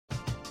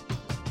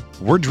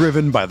We're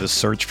driven by the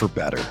search for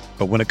better.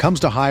 But when it comes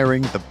to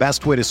hiring, the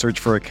best way to search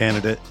for a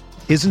candidate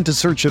isn't to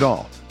search at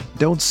all.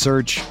 Don't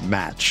search,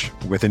 match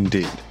with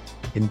Indeed.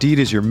 Indeed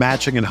is your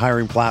matching and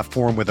hiring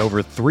platform with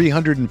over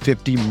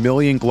 350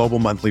 million global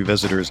monthly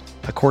visitors,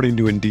 according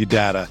to Indeed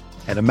data,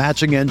 and a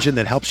matching engine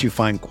that helps you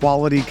find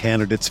quality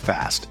candidates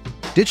fast.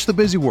 Ditch the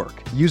busy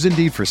work. Use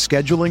Indeed for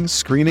scheduling,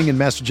 screening, and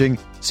messaging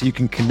so you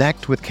can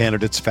connect with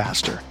candidates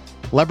faster.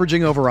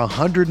 Leveraging over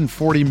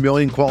 140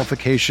 million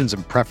qualifications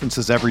and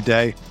preferences every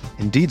day,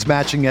 Indeed's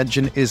matching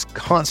engine is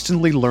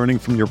constantly learning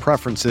from your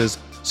preferences,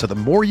 so the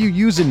more you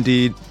use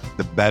Indeed,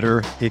 the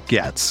better it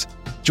gets.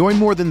 Join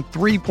more than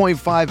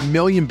 3.5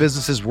 million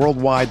businesses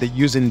worldwide that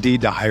use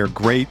Indeed to hire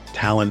great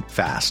talent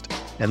fast.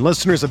 And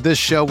listeners of this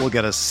show will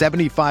get a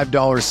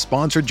 $75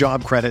 sponsored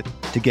job credit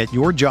to get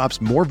your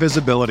jobs more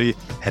visibility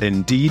at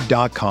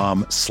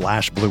Indeed.com/Blue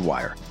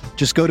Wire.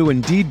 Just go to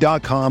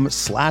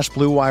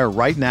Indeed.com/Blue Wire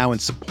right now and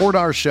support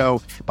our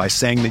show by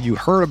saying that you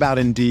heard about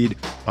Indeed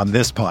on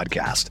this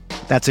podcast.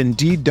 That's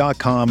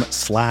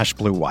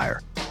Indeed.com/Blue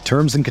Wire.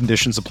 Terms and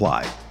conditions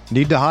apply.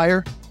 Need to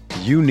hire?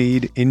 You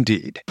need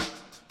Indeed.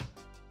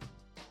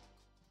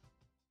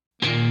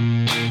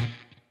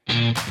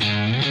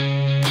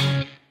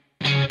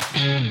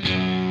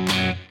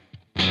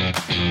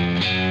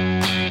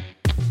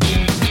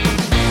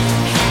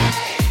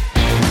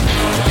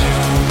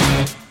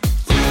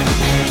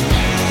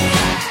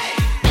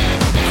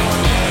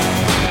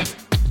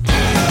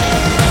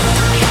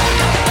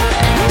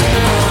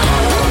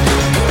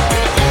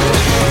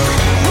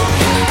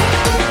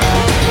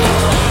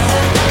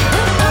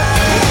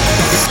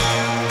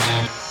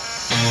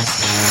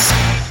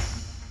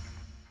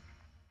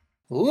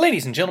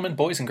 Ladies and gentlemen,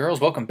 boys and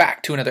girls, welcome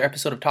back to another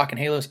episode of Talking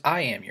Halos.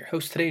 I am your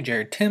host today,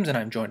 Jared Timms, and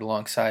I'm joined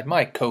alongside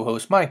my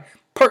co-host, my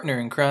partner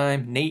in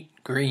crime, Nate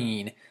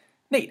Green.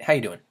 Nate, how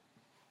you doing?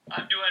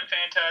 I'm doing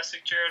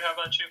fantastic, Jared. How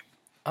about you?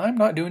 I'm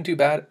not doing too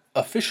bad.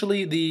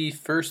 Officially the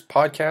first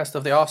podcast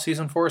of the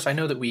off-season for us. I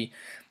know that we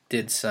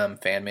did some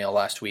fan mail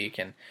last week,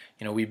 and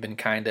we've been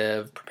kind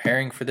of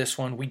preparing for this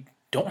one. We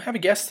don't have a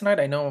guest tonight.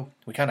 I know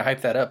we kind of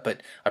hyped that up,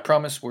 but I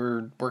promise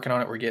we're working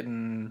on it. We're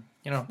getting,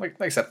 like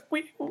I said,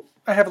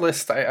 I have a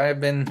list. I've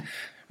been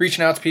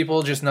reaching out to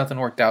people, just nothing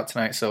worked out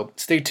tonight. So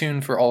stay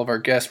tuned for all of our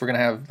guests. We're going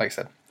to have, like I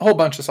said, a whole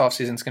bunch this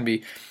offseason. It's going to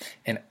be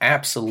an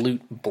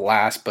absolute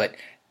blast. But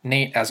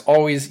Nate, as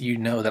always, you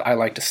know that I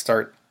like to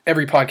start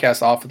every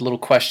podcast off with a little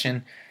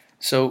question.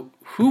 So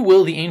who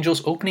will the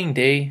Angels' opening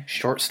day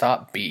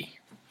shortstop be?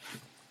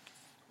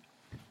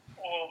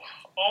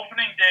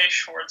 Opening day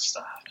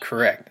shortstop.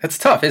 Correct. That's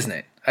tough, isn't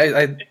it?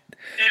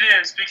 It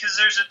is, because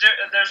there's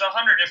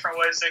 100 different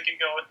ways they could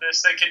go with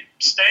this. They could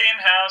stay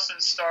in-house and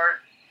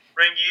start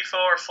Rengifo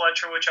or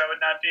Fletcher, which I would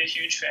not be a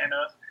huge fan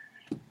of.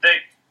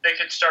 They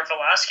could start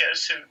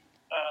Velasquez, who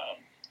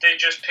they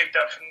just picked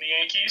up from the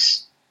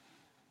Yankees.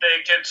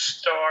 They could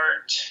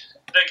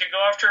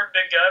go after a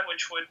big guy,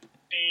 which would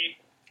be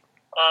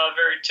a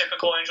very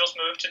typical Angels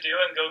move to do,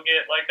 and go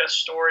get like a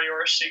Story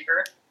or a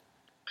Seager.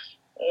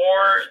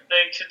 Or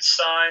they could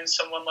sign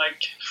someone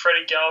like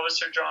Freddie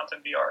Galvis or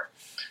Jonathan Villar.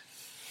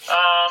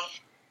 I'm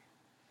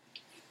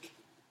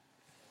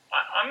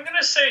going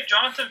to say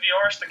Jonathan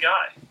Villar is the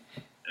guy,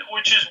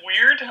 which is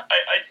weird.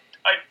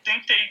 I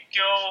think they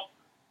go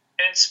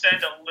and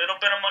spend a little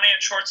bit of money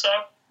at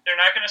shortstop. They're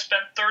not going to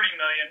spend $30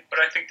 million, but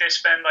I think they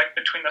spend like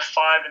between the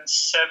 $5 and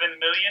 $7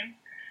 million.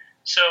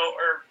 So,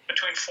 or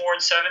between 4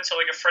 and 7. So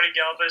like a Freddie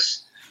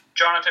Galvis,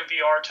 Jonathan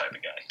Villar type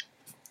of guy.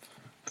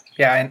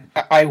 Yeah, and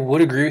I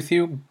would agree with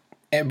you,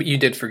 but you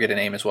did forget a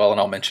name as well,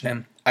 and I'll mention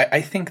him.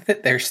 I think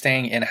that they're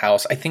staying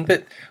in-house. I think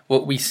that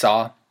what we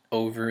saw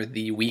over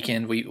the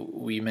weekend,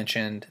 we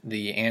mentioned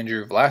the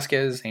Andrew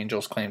Velasquez.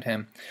 Angels claimed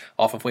him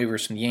off of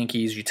waivers from the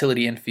Yankees,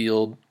 utility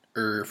infield,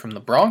 from the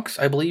Bronx,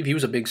 I believe. He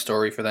was a big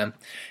story for them,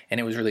 and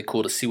it was really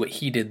cool to see what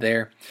he did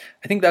there.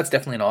 I think that's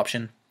definitely an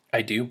option.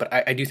 I do, but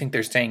I do think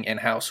they're staying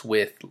in-house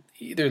with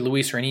either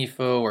Luis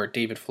Rengifo or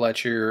David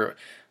Fletcher,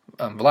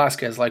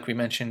 Velasquez, like we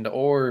mentioned,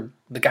 or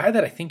the guy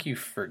that I think you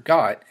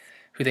forgot,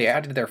 who they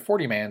added to their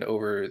 40-man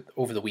over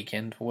the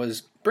weekend,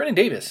 was Brennan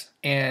Davis,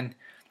 and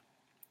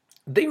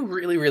they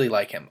really, really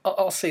like him.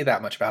 I'll say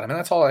that much about him, and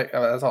that's all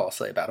I'll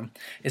say about him,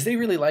 is they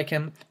really like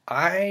him.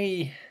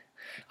 I've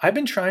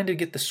been trying to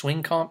get the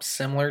swing comp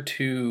similar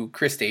to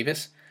Chris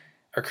Bryant.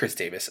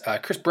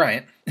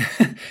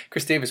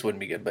 Chris Davis wouldn't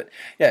be good, but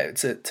yeah,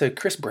 to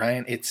Chris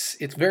Bryant, it's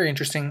very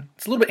interesting.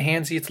 It's a little bit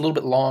handsy, it's a little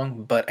bit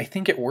long, but I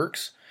think it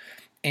works.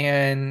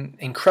 And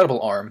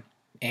incredible arm.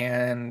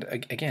 And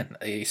again,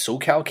 a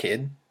SoCal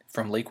kid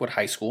from Lakewood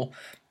High School,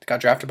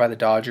 got drafted by the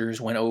Dodgers,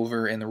 went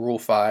over in the Rule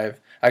 5.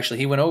 Actually,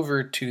 he went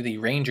over to the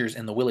Rangers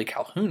in the Willie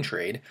Calhoun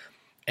trade.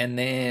 And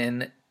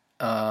then,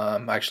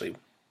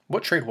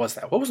 what trade was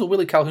that? What was the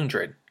Willie Calhoun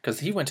trade? Because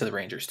he went to the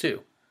Rangers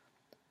too.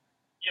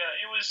 Yeah,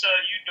 it was Yu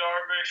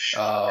Darvish,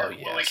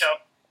 yes. Willie Calhoun,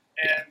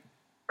 and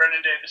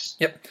Brennan Davis.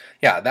 Yep.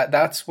 Yeah,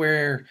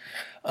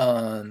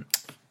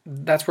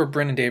 that's where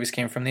Brennan Davis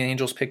came from. The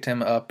Angels picked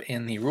him up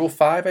in the Rule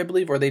 5, I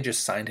believe, or they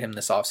just signed him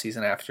this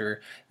offseason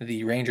after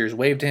the Rangers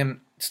waived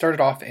him.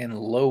 started off in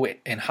low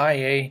and high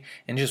A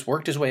and just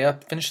worked his way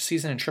up, finished the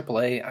season in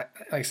AAA.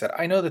 Like I said,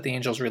 I know that the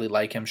Angels really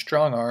like him.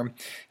 Strong arm,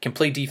 can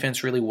play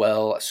defense really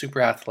well,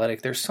 super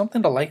athletic. There's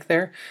something to like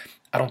there.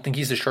 I don't think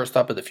he's the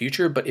shortstop of the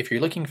future, but if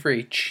you're looking for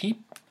a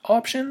cheap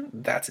option,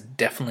 that's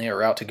definitely a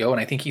route to go, and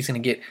I think he's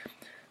going to get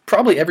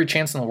probably every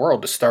chance in the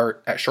world to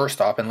start at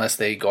shortstop unless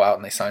they go out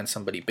and they sign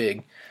somebody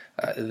big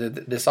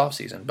this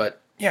offseason. But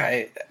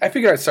yeah, I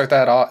figured I'd start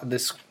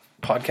this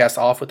podcast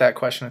off with that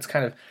question. It's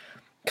kind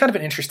of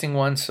an interesting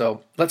one,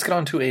 so let's get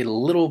on to a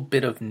little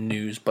bit of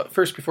news. But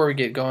first, before we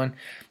get going,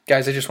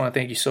 guys, I just want to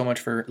thank you so much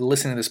for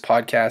listening to this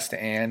podcast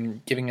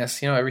and giving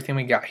us, everything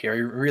we got here. I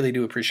really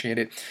do appreciate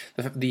it.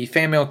 The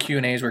fan mail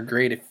Q&As were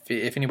great.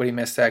 If anybody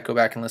missed that, go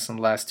back and listen to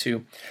the last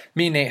two.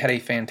 Me and Nate had a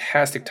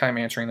fantastic time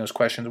answering those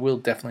questions. We'll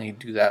definitely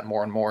do that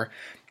more and more.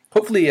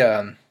 Hopefully,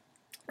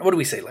 what do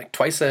we say, like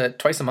twice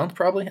a month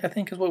probably, I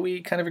think is what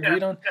we kind of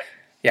agreed on.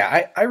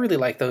 Yeah, I really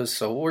like those,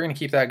 so we're going to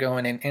keep that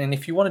going. And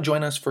if you want to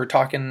join us for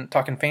talking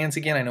fans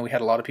again, I know we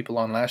had a lot of people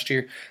on last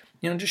year.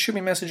 Just shoot me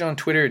a message on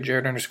Twitter at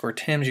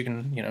Jared_Tims. You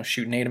can,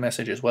 shoot Nate a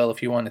message as well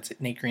if you want. It's at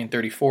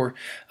NateGreen34.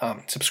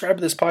 Subscribe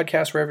to this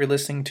podcast wherever you're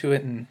listening to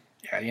it. And,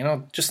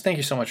 yeah, just thank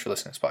you so much for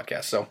listening to this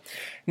podcast. So,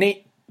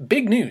 Nate,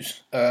 big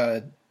news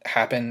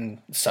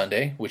happened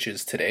Sunday, which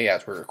is today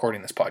as we're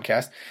recording this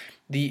podcast.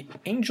 The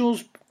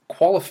Angels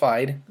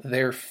qualified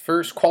their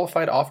first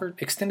qualified offer,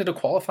 extended a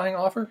qualifying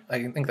offer,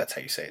 I think that's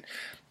how you say it,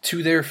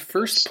 to their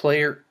first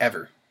player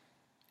ever.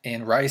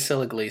 In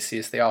Raisel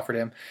Iglesias, they offered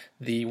him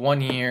the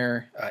 1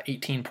 year,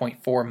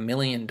 $18.4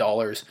 million.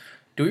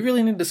 Do we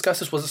really need to discuss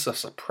this? Was this a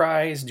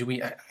surprise?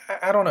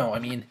 I don't know. I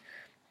mean,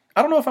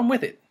 I don't know if I'm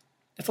with it.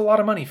 It's a lot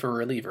of money for a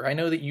reliever. I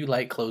know that you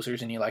like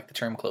closers and you like the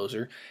term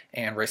closer,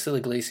 and Raisel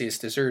Iglesias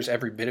deserves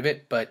every bit of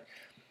it, but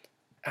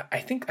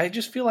I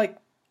just feel like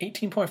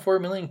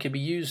 $18.4 million could be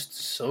used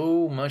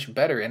so much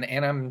better,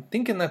 and I'm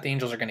thinking that the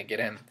Angels are going to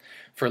get him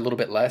for a little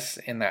bit less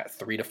in that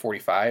 3 to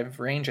 45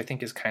 range. I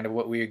think is kind of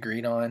what we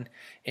agreed on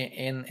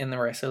in the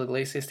Raisel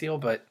Iglesias deal.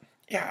 But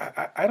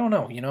yeah, I don't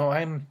know.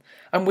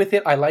 I'm with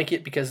it. I like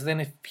it because then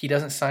if he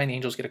doesn't sign, the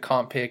Angels get a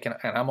comp pick, and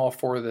I'm all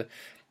for the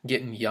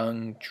getting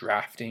young,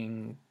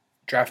 drafting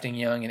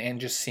young, and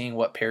just seeing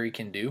what Perry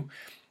can do.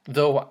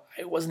 Though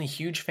I wasn't a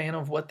huge fan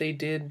of what they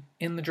did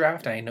in the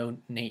draft. I know,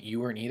 Nate, you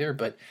weren't either.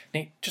 But,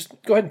 Nate, just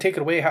go ahead and take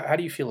it away. How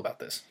do you feel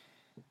about this?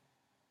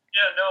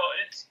 Yeah, no,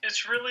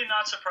 it's really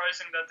not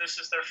surprising that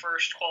this is their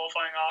first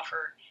qualifying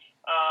offer.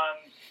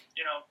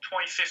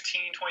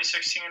 2015,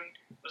 2016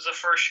 was the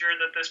first year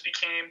that this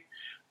became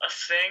a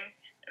thing.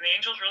 And the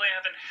Angels really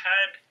haven't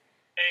had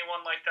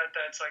anyone like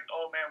that's like,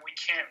 oh, man, we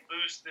can't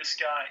lose this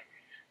guy.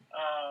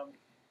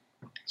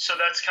 So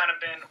that's kind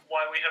of been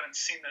why we haven't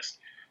seen this.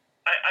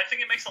 I think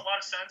it makes a lot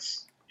of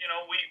sense.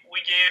 We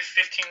gave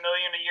 $15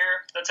 million a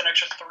year. That's an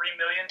extra $3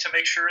 million to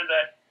make sure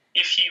that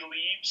if he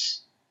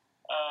leaves,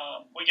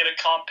 we get a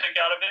comp pick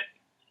out of it.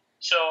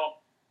 So,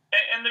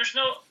 and there's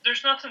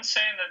nothing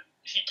saying that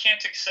he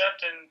can't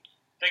accept, and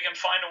they can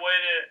find a way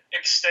to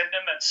extend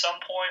him at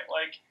some point,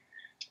 like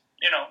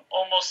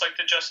almost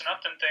like the Justin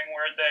Upton thing,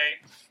 where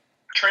they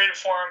traded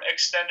for him,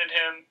 extended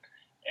him,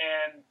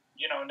 and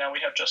now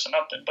we have Justin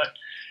Upton. But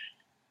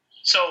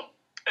so.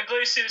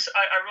 Iglesias,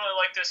 I really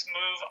like this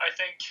move. I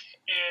think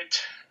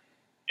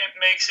it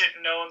makes it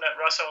known that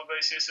Raisel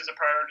Iglesias is a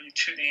priority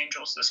to the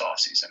Angels this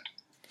offseason.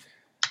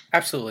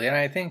 Absolutely, and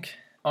I think,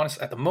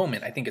 honestly, at the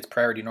moment, I think it's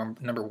priority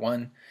number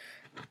one.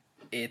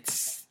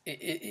 It's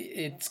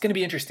going to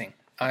be interesting.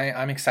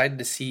 I'm excited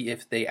to see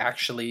if he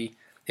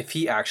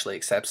actually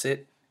accepts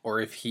it, or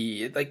if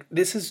he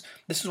this is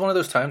one of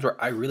those times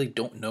where I really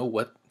don't know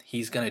what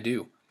he's going to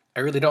do. I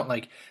really don't.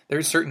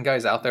 There's certain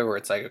guys out there where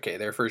it's like, okay,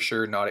 they're for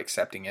sure not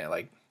accepting it.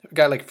 Like a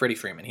guy like Freddie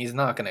Freeman, he's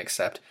not going to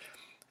accept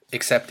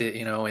it,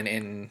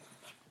 and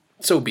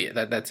so be it.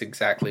 That's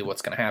exactly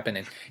what's going to happen,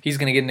 and he's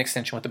going to get an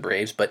extension with the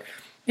Braves. But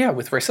yeah,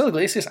 with Raisel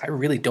Iglesias, I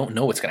really don't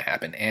know what's going to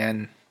happen,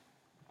 and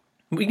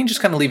we can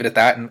just kind of leave it at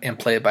that and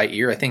play it by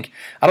ear.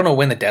 I don't know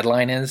when the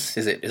deadline is.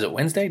 Is it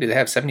Wednesday? Do they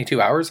have 72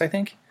 hours, I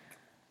think?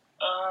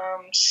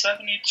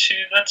 72.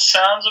 That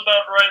sounds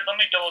about right. Let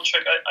me double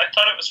check. I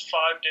thought it was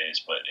 5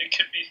 days, but it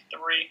could be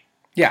 3.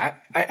 Yeah,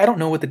 I don't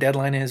know what the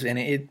deadline is, and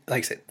it like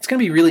I said, it's going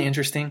to be really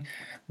interesting.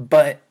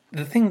 But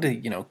the thing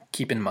to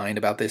keep in mind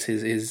about this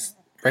is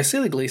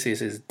Raisel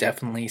Iglesias is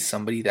definitely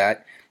somebody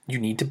that you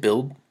need to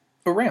build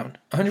around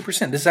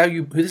 100%.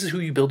 This is who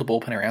you build a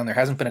bullpen around. There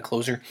hasn't been a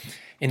closer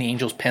in the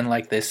Angels' pen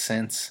like this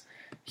since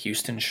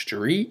Houston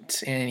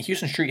Street, and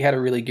Houston Street had a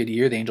really good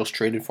year. The Angels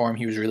traded for him.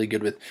 He was really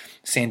good with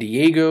San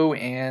Diego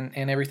and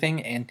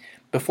everything. And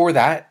before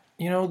that,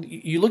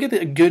 you look at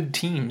the good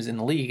teams in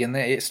the league, and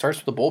it starts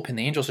with the bullpen.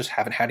 The Angels just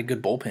haven't had a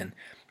good bullpen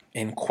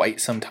in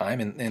quite some time.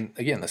 And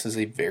again, this is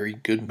a very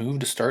good move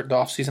to start the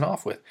offseason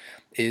off with,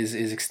 is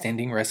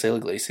extending Raisel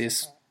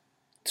Iglesias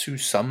to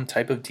some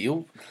type of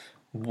deal.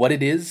 What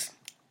it is,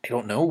 I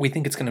don't know. We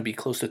think it's going to be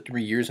close to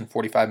 3 years and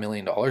 $45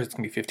 million. It's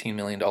going to be $15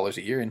 million a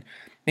year. And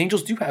the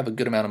Angels do have a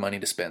good amount of money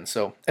to spend.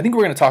 So I think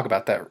we're going to talk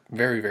about that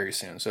very, very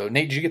soon. So,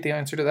 Nate, did you get the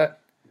answer to that?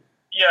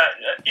 Yeah,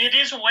 it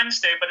is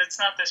Wednesday, but it's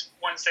not this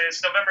Wednesday.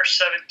 It's November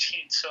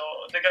 17th, so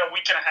they got a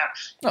week and a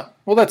half. Oh,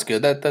 well, that's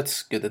good.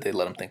 That's good that they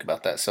let them think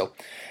about that. So,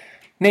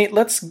 Nate,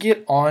 let's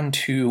get on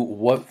to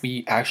what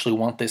we actually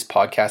want this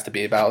podcast to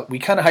be about. We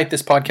kind of hyped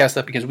this podcast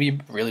up because we've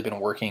really been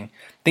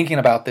thinking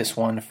about this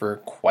one for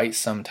quite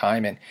some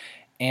time,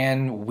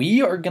 and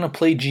we are going to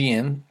play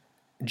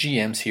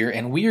GMs here,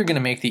 and we are going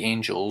to make the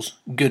Angels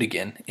good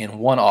again in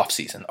one off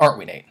season, aren't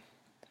we, Nate?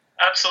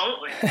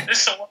 Absolutely.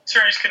 This is a World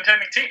Series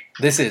contending team.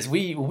 This is.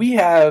 We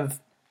have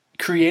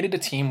created a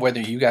team,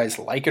 whether you guys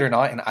like it or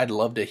not, and I'd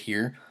love to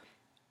hear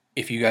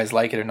if you guys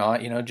like it or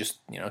not. Just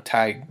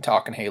tag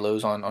Talking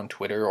Halos on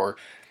Twitter, or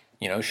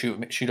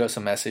shoot us a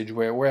message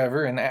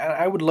wherever, and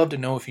I would love to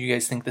know if you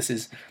guys think this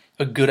is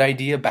a good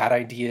idea, bad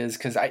ideas,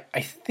 because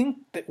I think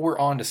that we're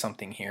onto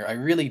something here. I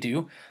really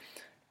do.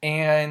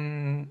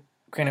 And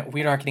granted,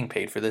 we're not getting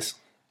paid for this,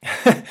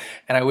 and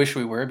I wish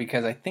we were,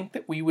 because I think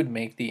that we would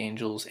make the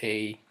Angels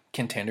a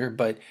contender.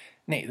 But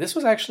Nate, this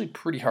was actually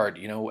pretty hard.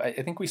 I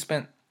think we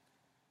spent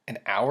an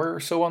hour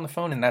or so on the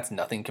phone, and that's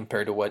nothing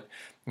compared to what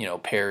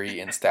Perry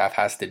and staff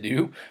has to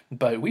do.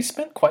 But we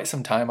spent quite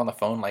some time on the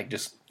phone, like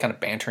just kind of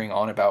bantering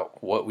on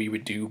about what we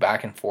would do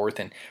back and forth,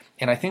 and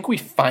I think we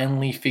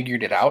finally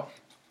figured it out.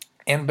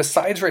 And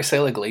besides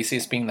Raisel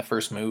Iglesias being the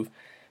first move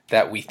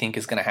that we think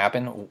is going to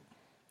happen,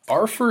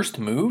 our first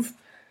move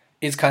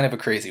is kind of a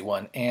crazy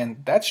one,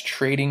 and that's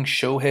trading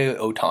Shohei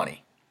Ohtani.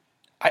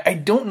 I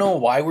don't know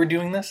why we're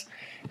doing this,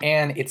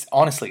 and it's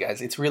honestly,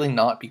 guys, it's really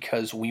not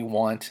because we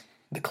want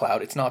the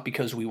cloud. It's not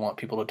because we want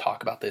people to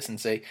talk about this and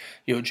say,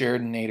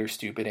 Jared and Nate are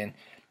stupid, and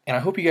I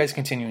hope you guys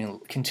continue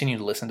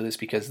to listen to this,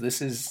 because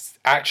this is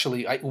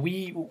actually,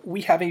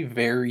 we have a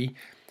very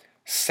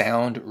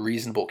sound,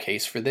 reasonable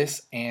case for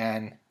this,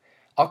 and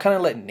I'll kind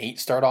of let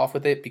Nate start off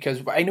with it, because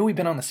I know we've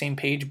been on the same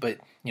page, but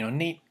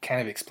Nate kind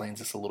of explains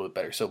this a little bit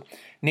better. So,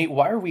 Nate,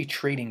 why are we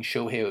trading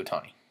Shohei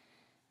Ohtani?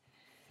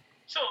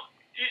 So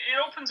it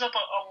opens up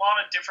a lot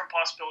of different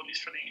possibilities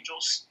for the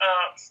Angels.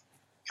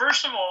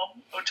 First of all,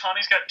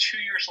 Ohtani's got 2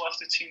 years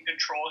left of team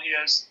control. He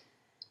has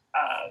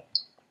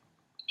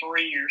 2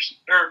 years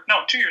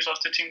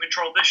left of team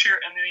control this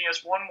year, and then he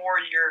has one more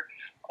year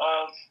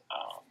of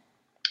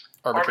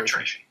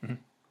arbitration.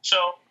 Mm-hmm.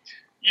 So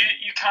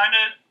you kind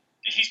of,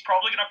 he's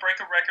probably going to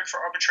break a record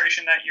for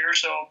arbitration that year,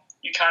 so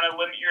you kind of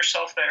limit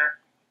yourself there.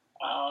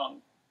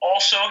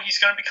 Also, he's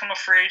going to become a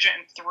free agent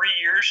in 3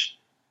 years.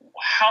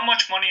 How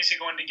much money is he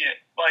going to get?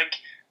 Like,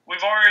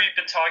 we've already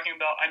been talking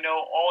about, I know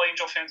all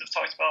Angel fans have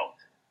talked about,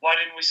 why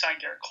didn't we sign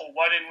Garrett Cole?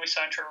 Why didn't we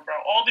sign Trevor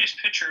Bauer? All these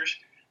pitchers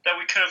that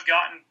we could have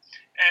gotten,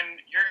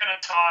 and you're going to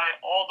tie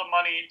all the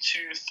money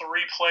to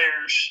 3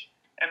 players,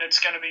 and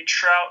it's going to be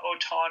Trout,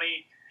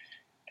 Ohtani,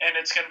 and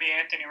it's going to be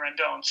Anthony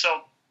Rendon.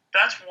 So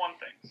that's one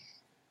thing.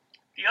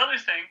 The other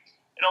thing,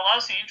 it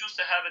allows the Angels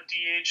to have a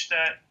DH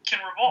that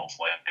can revolve.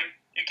 Like,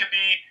 it could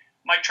be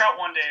Mike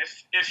Trout one day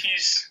if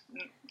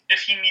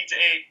he needs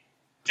a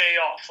day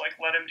off, like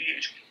let him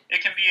DH.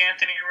 It can be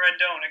Anthony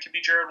Rendon. It can be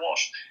Jared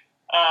Walsh.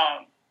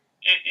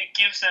 It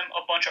gives them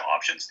a bunch of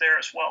options there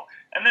as well.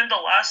 And then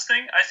the last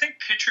thing, I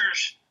think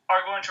pitchers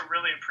are going to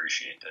really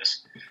appreciate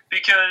this,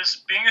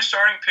 because being a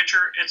starting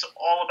pitcher, it's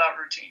all about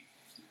routine.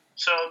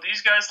 So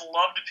these guys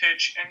love to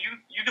pitch, and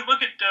you can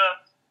look at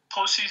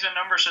postseason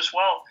numbers as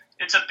well.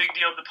 It's a big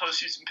deal, the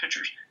postseason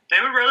pitchers.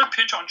 They would rather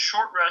pitch on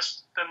short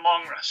rest than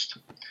long rest.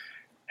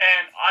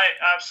 And I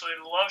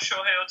absolutely love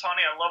Shohei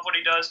Ohtani. I love what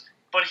he does.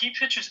 But he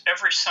pitches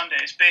every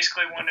Sunday is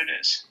basically when it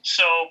is.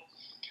 So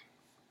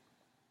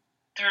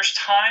there's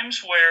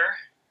times where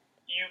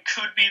you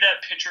could be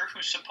that pitcher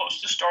who's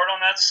supposed to start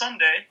on that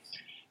Sunday,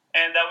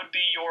 and that would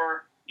be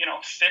your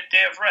 5th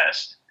day of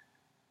rest.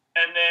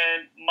 And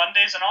then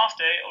Monday's an off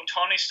day.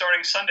 Ohtani's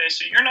starting Sunday.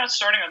 So you're not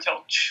starting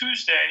until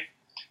Tuesday.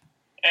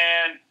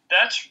 And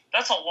that's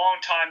a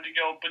long time to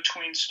go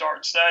between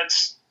starts.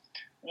 That's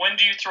when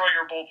do you throw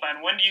your bullpen?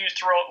 When do you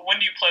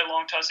play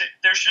long toss?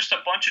 There's just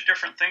a bunch of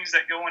different things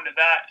that go into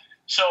that.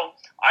 So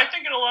I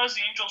think it allows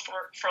the Angels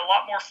for a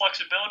lot more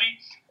flexibility.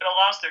 It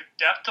allows their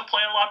depth to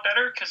play a lot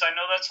better, because I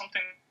know that's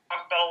something we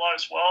talk about a lot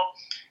as well.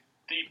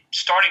 The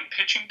starting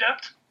pitching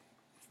depth,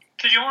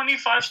 because you only need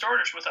 5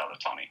 starters without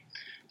Ohtani.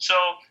 So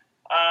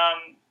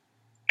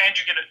and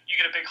you get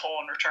a big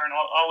haul in return.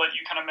 I'll let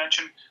you kind of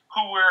mention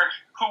who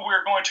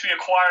we're going to be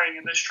acquiring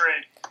in this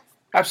trade.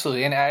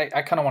 Absolutely, and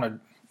I kind of want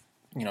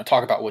to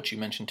talk about what you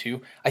mentioned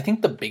too. I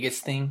think the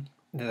biggest thing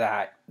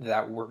that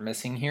we're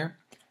missing here,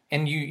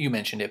 and you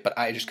mentioned it, but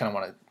I just kind of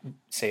want to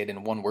say it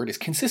in one word, is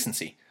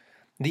consistency.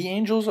 The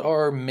Angels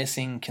are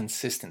missing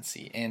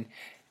consistency, and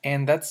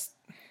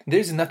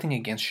there's nothing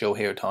against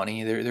Shohei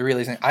Ohtani. There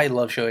really isn't. I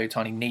love Shohei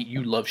Ohtani. Nate,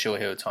 you love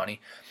Shohei Ohtani,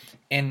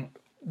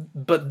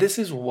 but this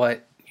is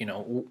what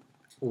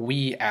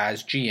we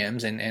as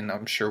GMs, and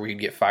I'm sure we'd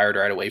get fired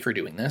right away for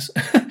doing this,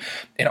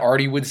 and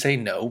Artie would say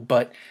no,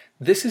 but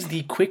this is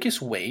the quickest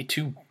way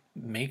to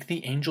make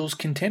the Angels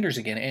contenders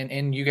again.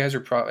 And you guys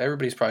are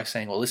everybody's probably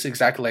saying, well, this is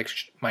exactly like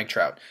Mike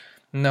Trout.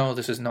 No,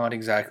 this is not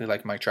exactly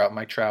like Mike Trout.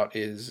 Mike Trout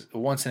is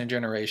once in a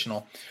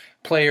generational.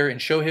 player, and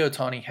Shohei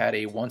Ohtani had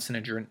a once in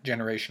a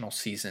generational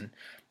season,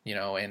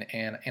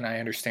 and I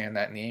understand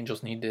that, and the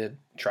Angels need to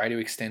try to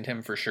extend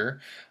him for sure.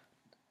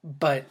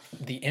 But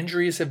the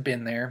injuries have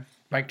been there.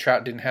 Mike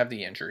Trout didn't have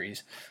the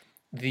injuries.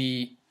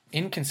 The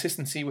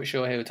inconsistency with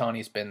Shohei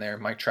Ohtani's been there.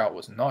 Mike Trout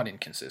was not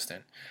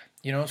inconsistent.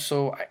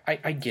 So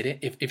I get it.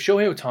 If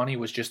Shohei Ohtani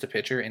was just a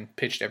pitcher and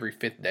pitched every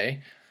fifth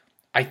day,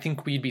 I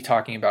think we'd be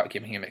talking about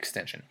giving him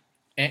extension.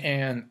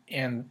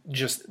 And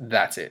just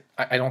that's it.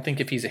 I don't think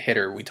if he's a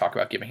hitter, we talk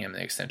about giving him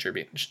the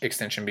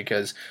extension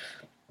because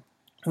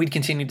we'd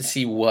continue to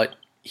see what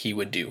he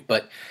would do.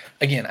 But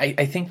again,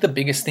 I think the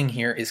biggest thing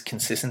here is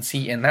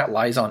consistency, and that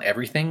lies on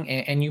everything.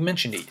 And you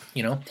mentioned it,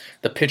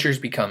 the pitchers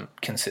become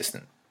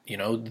consistent.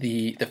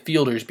 The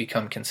fielders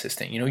become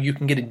consistent. You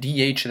can get a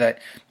DH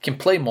that can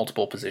play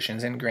multiple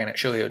positions, and granted,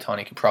 Shohei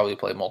Ohtani can probably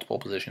play multiple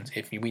positions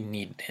if we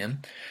needed him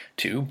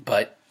to,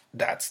 but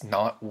that's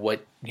not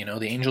what,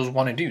 the Angels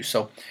want to do.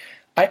 So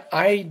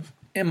I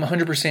am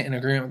 100% in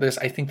agreement with this.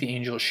 I think the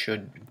Angels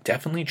should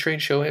definitely trade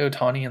Shohei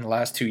Ohtani in the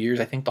last 2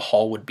 years. I think the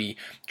haul would be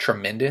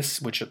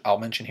tremendous, which I'll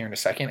mention here in a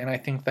second. And I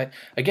think that,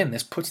 again,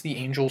 this puts the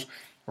Angels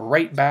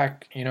right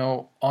back,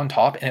 on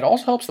top. And it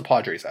also helps the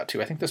Padres out,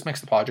 too. I think this makes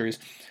the Padres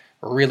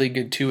really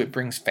good, too. It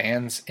brings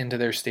fans into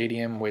their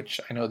stadium, which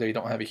I know they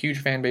don't have a huge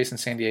fan base in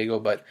San Diego,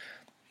 but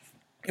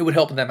it would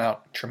help them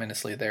out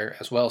tremendously there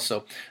as well.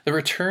 So the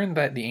return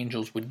that the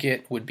Angels would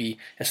get would be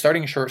a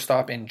starting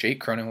shortstop in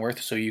Jake Cronenworth.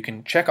 So you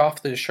can check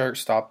off the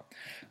shortstop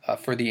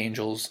for the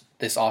Angels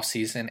this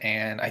offseason,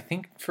 and I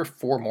think for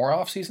 4 more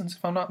off seasons,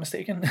 if I'm not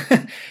mistaken.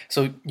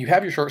 So you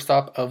have your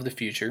shortstop of the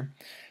future.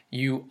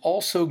 You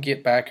also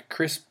get back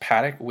Chris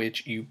Paddock,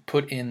 which you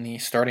put in the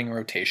starting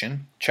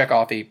rotation. Check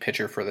off a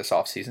pitcher for this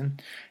offseason.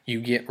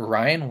 You get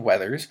Ryan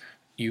Weathers.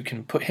 You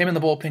can put him in the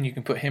bullpen. You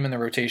can put him in the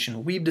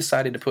rotation. We've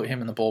decided to put him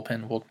in the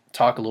bullpen. We'll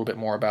talk a little bit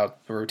more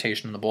about the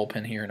rotation in the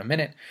bullpen here in a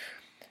minute.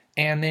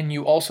 And then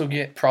you also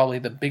get probably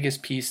the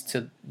biggest piece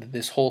to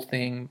this whole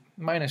thing,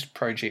 minus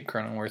probably Jake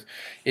Cronenworth,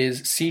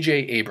 is C.J.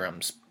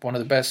 Abrams, one of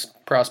the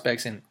best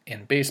prospects in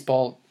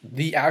baseball,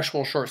 the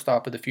actual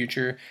shortstop of the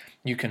future.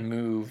 You can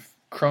move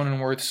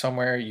Cronenworth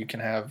somewhere. You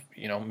can have,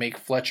 make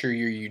Fletcher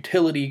your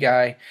utility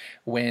guy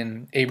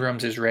when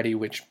Abrams is ready,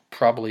 which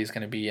probably is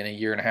going to be in a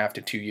year and a half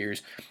to 2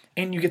 years.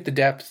 And you get the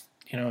depth,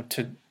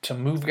 to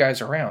move guys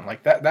around.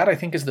 Like that I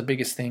think is the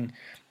biggest thing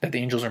that the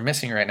Angels are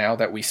missing right now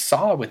that we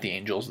saw with the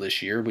Angels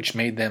this year, which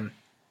made them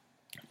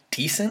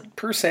decent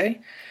per se,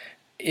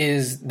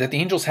 is that the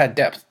Angels had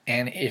depth.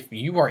 And if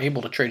you are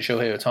able to trade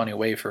Shohei Ohtani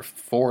away for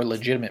 4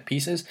 legitimate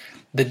pieces,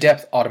 the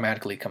depth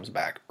automatically comes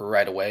back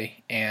right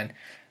away. And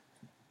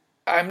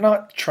I'm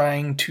not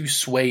trying to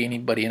sway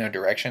anybody in a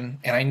direction,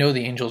 and I know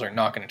the Angels are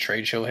not going to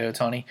trade Shohei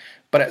Ohtani,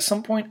 but at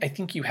some point I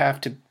think you have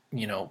to,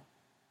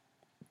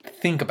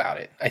 think about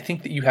it. I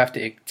think that you have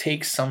to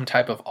take some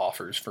type of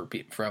offers for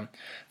Shohei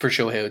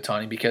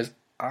Ohtani, because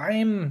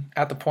I'm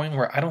at the point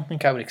where I don't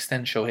think I would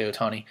extend Shohei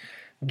Ohtani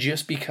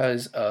just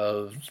because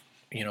of,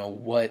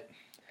 what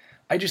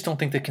I just don't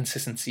think the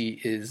consistency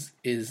is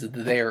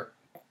there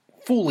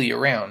fully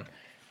around,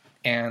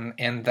 and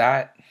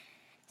that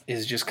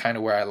is just kind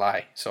of where I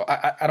lie. So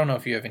I don't know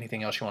if you have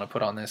anything else you want to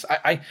put on this.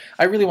 I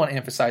really want to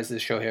emphasize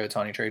this Shohei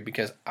Ohtani trade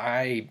because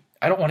I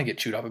don't want to get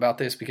chewed up about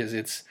this because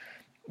it's,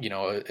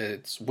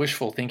 it's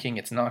wishful thinking.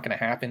 It's not going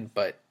to happen,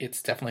 but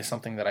it's definitely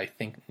something that I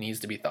think needs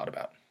to be thought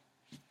about.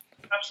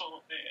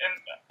 Absolutely.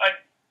 And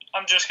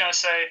I'm just going to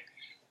say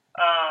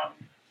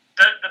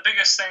the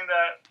biggest thing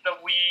that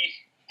we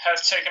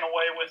have taken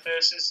away with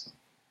this is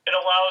it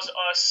allows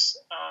us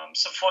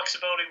some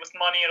flexibility with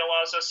money. It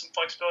allows us some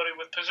flexibility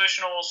with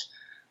positionals.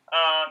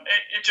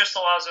 It just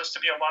allows us to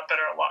be a lot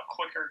better, a lot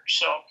quicker.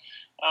 So,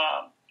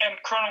 and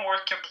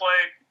Cronenworth can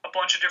play a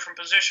bunch of different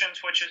positions,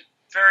 which is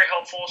very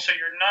helpful. So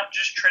you're not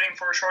just trading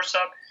for a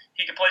shortstop.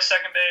 He can play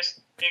second base.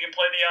 He can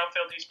play the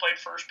outfield. He's played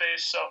first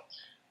base. So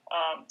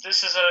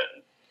this is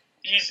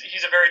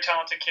he's a very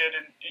talented kid,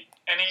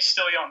 and he's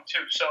still young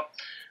too. So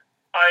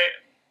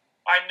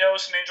I know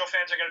some Angel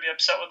fans are going to be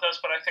upset with us,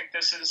 but I think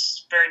this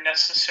is very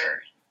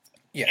necessary.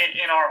 Yeah.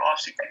 In our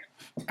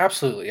offseason.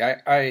 Absolutely.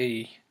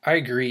 I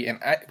agree, and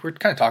we're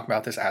kind of talking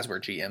about this as we're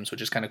GMs,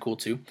 which is kind of cool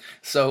too.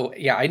 So,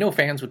 yeah, I know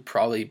fans would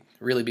probably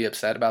really be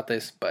upset about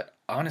this, but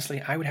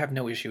honestly, I would have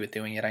no issue with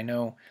doing it. I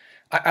know,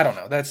 I don't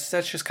know. That's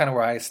just kind of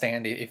where I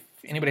stand. If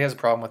anybody has a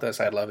problem with us,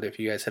 I'd love it if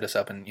you guys hit us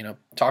up and,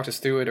 talk us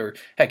through it, or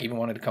heck, even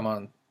wanted to come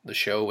on the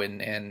show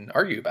and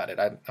argue about it.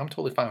 I'm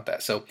totally fine with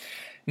that. So,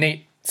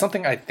 Nate,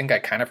 something I think I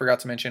kind of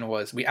forgot to mention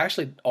was we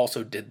actually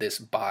also did this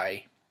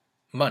by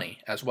money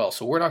as well.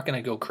 So we're not going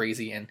to go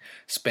crazy and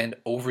spend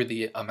over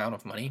the amount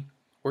of money.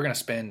 We're going to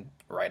spend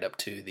right up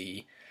to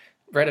the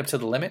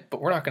limit,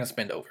 but we're not going to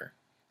spend over.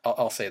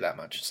 I'll say that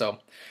much. So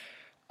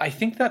I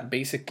think that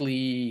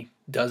basically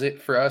does it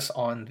for us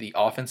on the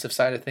offensive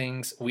side of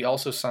things. We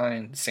also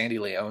signed Sandy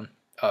Leon,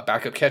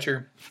 backup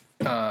catcher.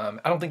 I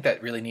don't think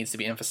that really needs to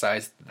be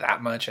emphasized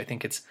that much. I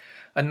think it's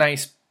a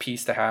nice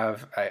piece to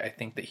have. I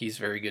think that he's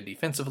very good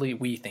defensively.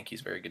 We think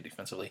he's very good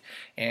defensively.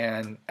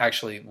 And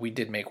actually, we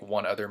did make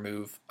one other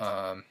move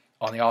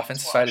On the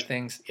offensive side of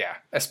things, yeah,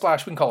 a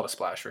splash. We can call it a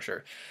splash for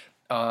sure.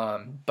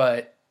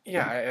 But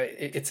yeah,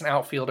 it's an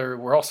outfielder.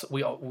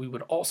 We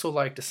would also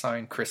like to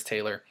sign Chris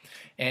Taylor,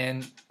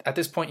 and at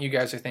this point, you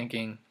guys are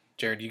thinking,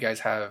 Jared, you guys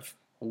have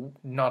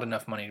not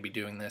enough money to be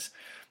doing this,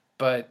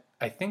 but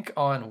I think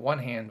on one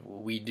hand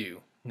we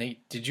do.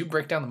 Nate, did you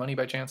break down the money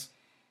by chance?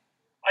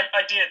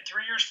 I did.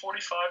 3 years,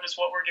 45 is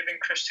what we're giving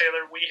Chris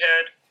Taylor. We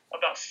had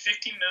about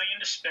 $50 million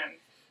to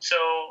spend. So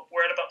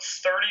we're at about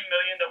 $30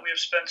 million that we have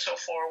spent so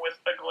far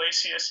with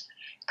Iglesias,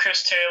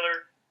 Chris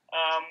Taylor.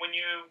 When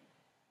you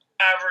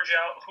average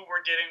out who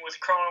we're getting with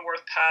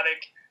Cronenworth,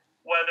 Paddock,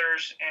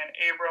 Weathers, and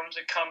Abrams,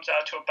 it comes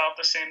out to about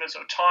the same as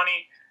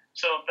Ohtani.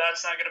 So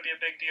that's not going to be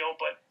a big deal.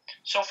 But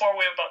so far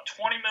we have about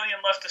 $20 million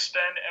left to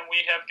spend, and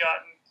we have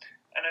gotten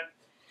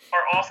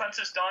our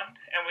offense is done,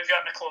 and we've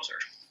gotten a closer.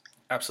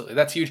 Absolutely,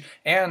 that's huge.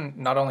 And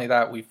not only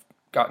that, we've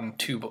gotten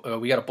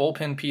we got a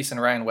bullpen piece in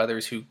Ryan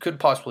Weathers, who could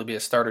possibly be a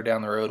starter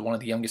down the road, one of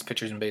the youngest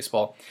pitchers in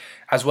baseball,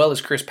 as well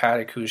as Chris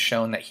Paddock, who's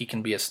shown that he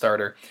can be a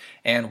starter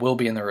and will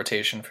be in the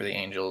rotation for the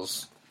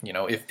Angels,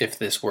 if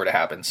this were to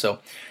happen. So,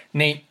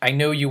 Nate, I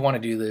know you want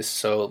to do this,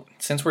 so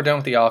since we're done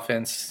with the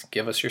offense,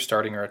 give us your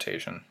starting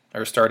rotation,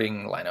 or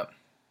starting lineup.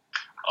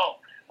 Oh,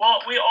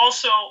 well, we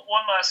also,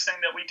 one last thing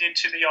that we did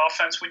to the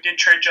offense, we did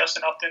trade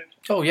Justin Upton.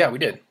 Oh, yeah, we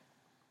did.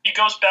 He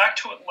goes back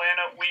to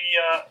Atlanta. We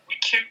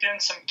kicked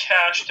in some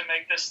cash to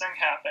make this thing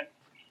happen.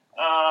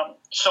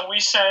 So we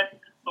sent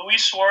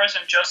Luis Suarez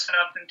and Justin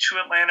Upton to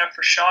Atlanta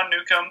for Sean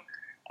Newcomb,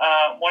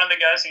 one of the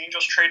guys the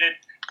Angels traded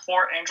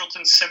for,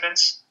 Andrelton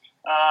Simmons,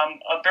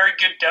 a very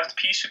good depth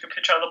piece who could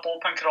pitch out of the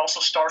bullpen, could also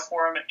start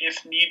for him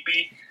if need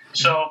be.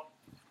 So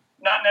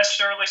not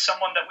necessarily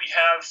someone that we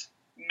have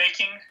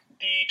making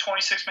the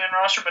 26-man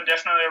roster, but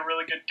definitely a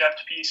really good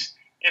depth piece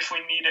if we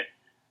need it.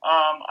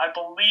 I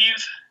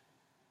believe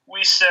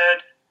we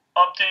said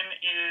Upton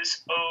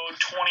is owed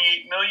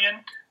 $28 million.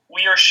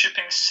 We are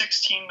shipping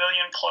 $16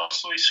 million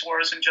plus Luis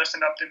Suarez and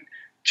Justin Upton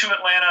to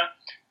Atlanta.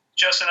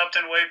 Justin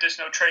Upton waived his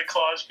no-trade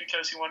clause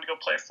because he wanted to go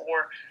play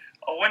for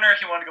a winner.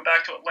 He wanted to go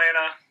back to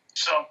Atlanta.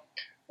 So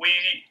we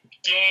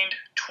gained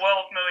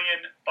 $12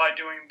 million by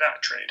doing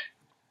that trade.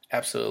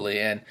 Absolutely.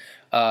 And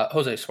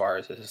Jose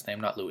Suarez is his name,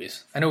 not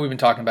Luis. I know we've been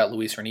talking about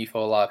Luis Renifo a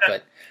lot,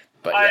 but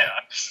yeah.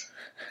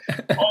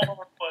 All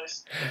over the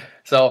place.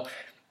 So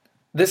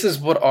this is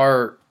what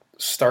our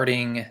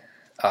starting,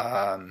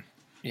 our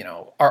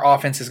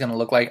offense is going to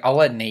look like. I'll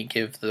let Nate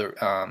give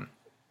the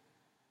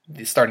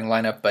starting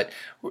lineup, but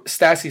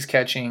Stassi's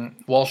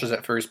catching, Walsh is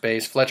at first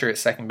base, Fletcher at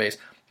second base,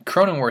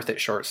 Cronenworth at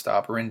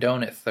shortstop,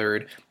 Rendon at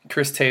third,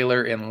 Chris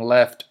Taylor in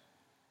left.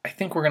 I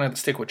think we're going to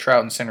stick with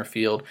Trout in center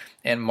field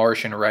and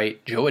Marsh in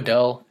right. Joe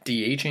Adell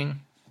DHing.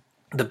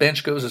 The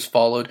bench goes as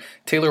followed.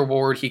 Taylor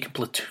Ward, he can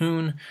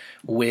platoon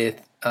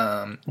with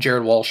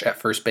Jared Walsh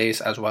at first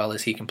base, as well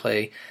as he can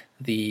play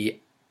the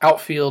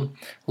outfield.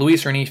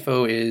 Luis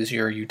Renifo is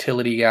your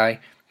utility guy.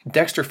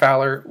 Dexter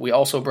Fowler, we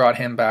also brought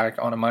him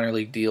back on a minor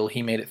league deal.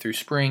 He made it through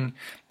spring.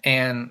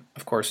 And,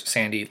 of course,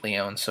 Sandy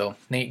Leon. So,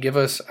 Nate, give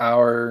us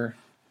our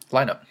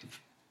lineup.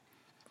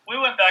 We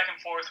went back and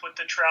forth with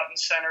the Trout and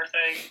center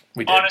thing.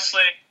 We did.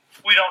 Honestly,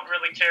 we don't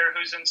really care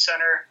who's in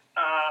center.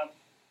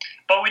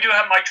 But we do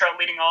have Mike Trout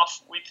leading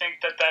off. We think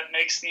that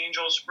makes the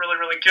Angels really,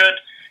 really good.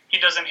 He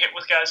doesn't hit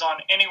with guys on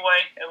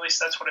anyway. At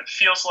least that's what it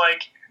feels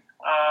like.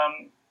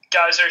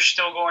 Guys are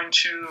still going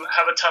to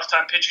have a tough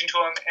time pitching to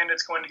him, and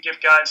it's going to give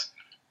guys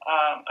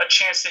a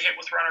chance to hit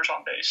with runners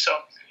on base. So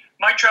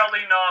Mike Trout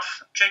leading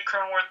off, Jake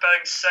Cronenworth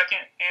batting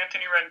second,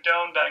 Anthony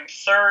Rendon batting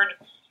third,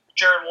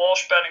 Jared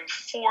Walsh batting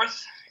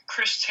fourth,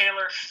 Chris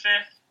Taylor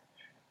fifth,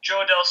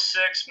 Joe Adell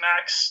sixth,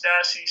 Max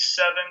Stassi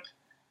seventh,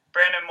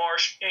 Brandon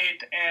Marsh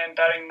eighth, and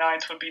batting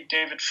ninth would be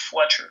David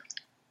Fletcher.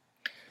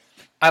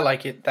 I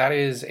like it. That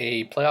is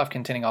a playoff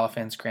contending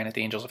offense. Granted,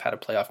 the Angels have had a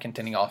playoff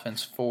contending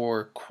offense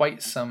for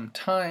quite some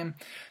time,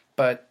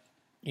 but,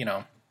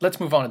 let's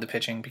move on to the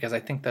pitching because I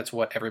think that's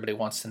what everybody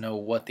wants to know,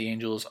 what the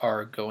Angels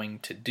are going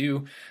to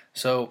do.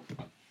 So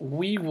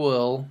we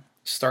will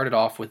start it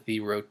off with the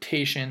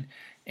rotation,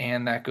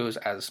 and that goes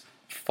as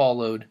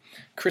followed.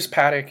 Chris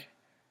Paddock,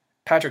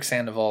 Patrick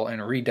Sandoval,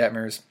 and Reed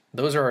Detmers.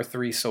 Those are our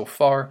three so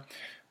far.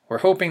 We're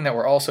hoping that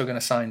we're also going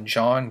to sign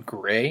John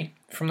Gray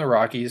from the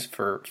Rockies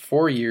for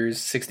 4 years,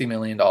 $60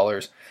 million.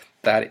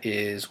 That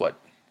is,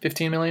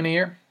 $15 million a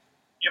year?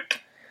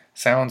 Yep.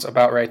 Sounds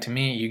about right to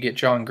me. You get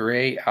John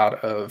Gray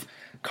out of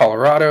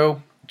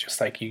Colorado, just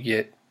like you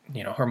get,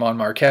 German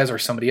Marquez or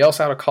somebody else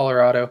out of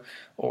Colorado,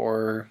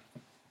 or,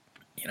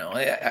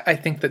 I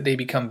think that they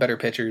become better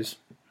pitchers.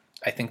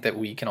 I think that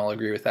we can all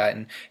agree with that.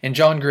 And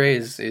John Gray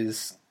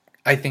is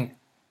I think,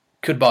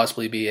 could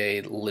possibly be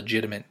a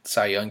legitimate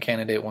Cy Young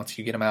candidate once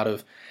you get him out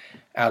of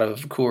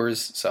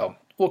Coors. So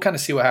we'll kind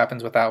of see what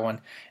happens with that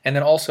one. And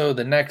then also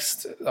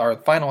our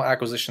final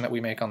acquisition that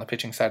we make on the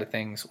pitching side of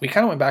things, we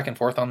kind of went back and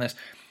forth on this.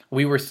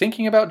 We were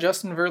thinking about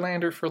Justin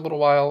Verlander for a little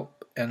while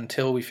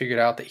until we figured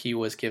out that he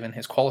was given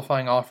his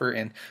qualifying offer,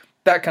 and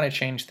that kind of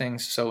changed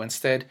things. So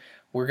instead,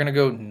 we're going to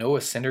go Noah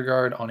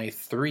Syndergaard on a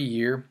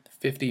 3-year,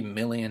 $50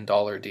 million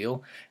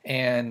deal.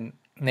 And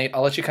Nate,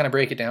 I'll let you kind of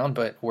break it down,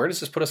 but where does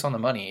this put us on the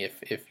money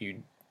if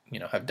you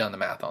have done the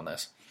math on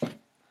this?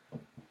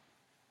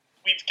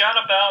 We've got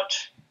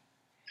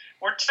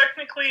we're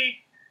technically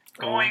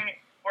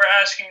we're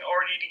asking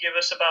Artie to give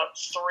us about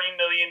 $3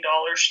 million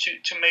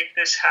to make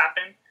this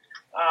happen,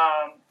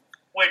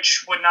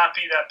 which would not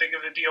be that big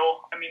of a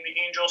deal. I mean,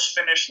 the Angels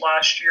finished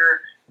last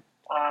year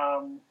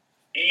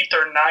 8th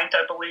or 9th,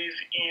 I believe,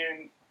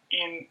 in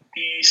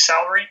the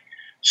salary.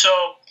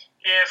 So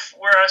if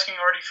we're asking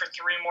Artie for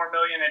 $3 more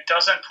million, it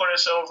doesn't put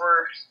us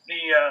over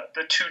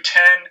the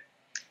 210.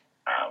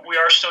 We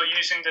are still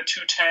using the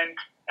 210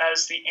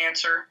 as the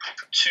answer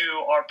to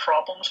our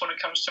problems when it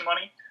comes to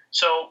money.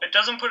 So it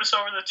doesn't put us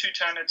over the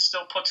 210. It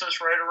still puts us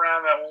right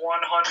around that 100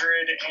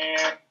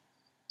 and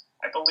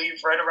I believe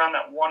right around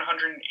that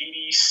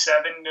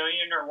 187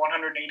 million or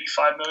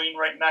 185 million,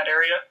 right in that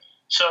area.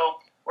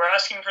 So we're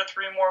asking for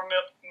 $3 more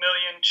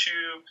million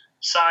to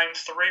sign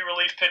 3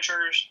 relief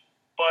pitchers.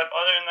 But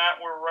other than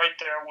that, we're right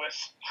there with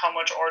how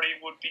much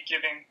Artie would be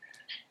giving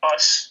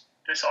us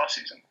this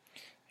offseason.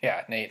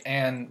 Yeah, Nate.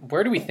 And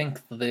where do we think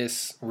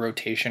this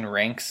rotation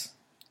ranks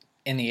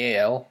in the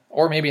AL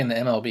or maybe in the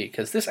MLB?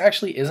 Because this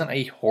actually isn't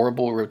a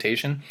horrible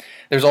rotation.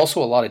 There's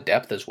also a lot of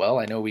depth as well.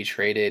 I know we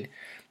traded.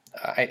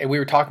 We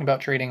were talking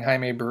about trading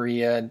Jaime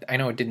Barria. I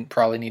know it didn't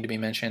probably need to be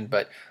mentioned,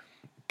 but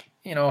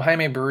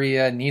Jaime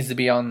Barria needs to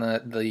be on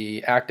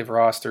the active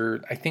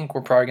roster. I think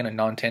we're probably going to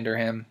non-tender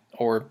him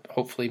or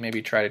hopefully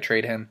maybe try to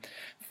trade him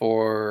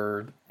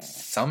for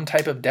some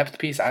type of depth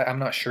piece. I'm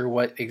not sure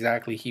what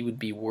exactly he would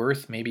be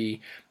worth.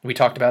 Maybe we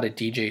talked about a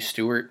DJ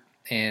Stewart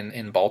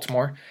in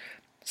Baltimore,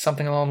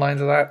 something along the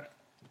lines of that.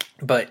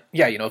 But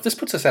yeah, if this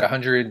puts us at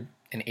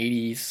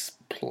 180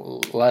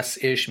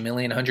 plus-ish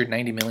million,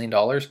 $190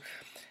 million,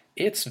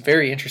 it's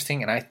very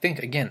interesting. And I think,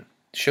 again,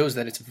 shows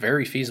that it's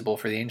very feasible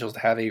for the Angels to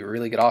have a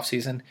really good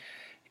offseason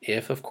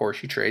if, of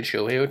course, you trade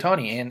Shohei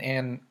Ohtani.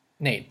 And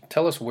Nate,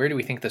 tell us, where do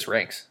we think this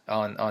ranks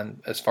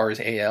on as far as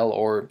AL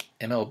or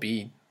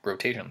MLB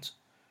rotations?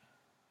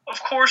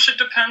 Of course, it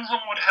depends on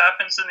what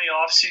happens in the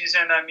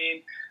offseason. I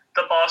mean,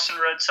 the Boston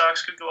Red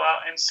Sox could go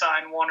out and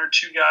sign 1 or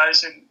 2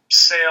 guys, and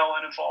Sale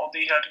and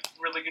Eovaldi had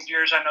really good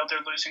years. I know they're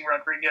losing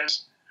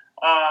Rodriguez.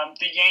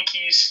 The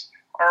Yankees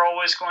are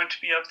always going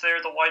to be up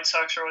there. The White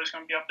Sox are always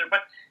going to be up there.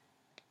 But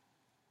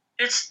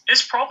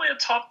it's probably a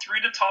top 3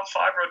 to top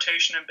 5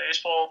 rotation in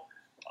baseball.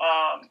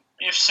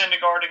 If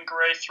Syndergaard and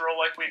Gray throw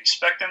like we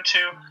expect them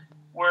to,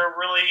 we're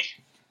really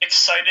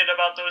excited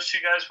about those 2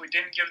 guys. We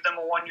didn't give them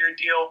a 1-year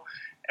deal,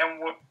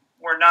 and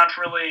we're not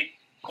really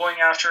going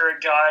after a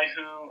guy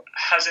who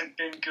hasn't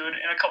been good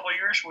in a couple of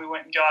years. We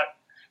went and got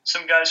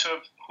some guys who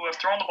have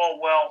thrown the ball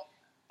well.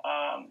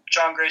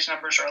 John Gray's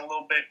numbers are a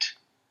little bit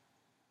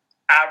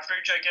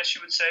average, I guess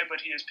you would say,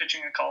 but he is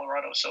pitching in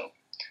Colorado, so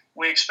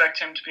we expect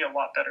him to be a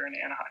lot better in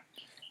Anaheim.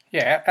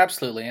 Yeah,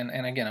 absolutely.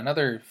 And again,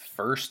 another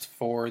first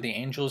for the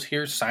Angels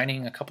here,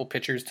 signing a couple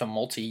pitchers to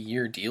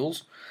multi-year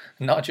deals.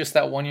 Not just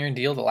that 1-year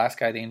deal. The last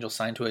guy the Angels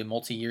signed to a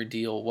multi-year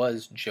deal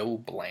was Joe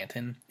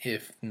Blanton,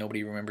 if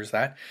nobody remembers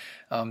that.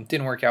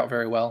 Didn't work out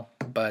very well.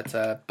 But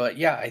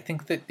yeah, I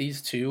think that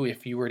these 2,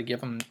 if you were to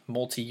give them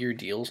multi-year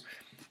deals,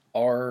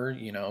 are,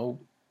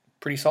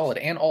 pretty solid.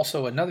 And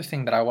also another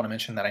thing that I want to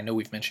mention that I know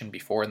we've mentioned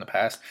before in the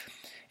past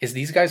is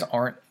these guys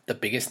aren't the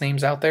biggest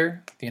names out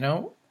there,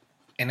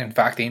 And in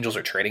fact, the Angels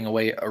are trading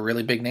away a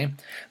really big name.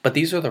 But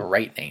these are the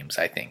right names,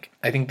 I think.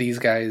 I think these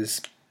guys,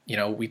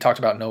 we talked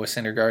about Noah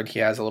Syndergaard. He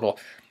has a little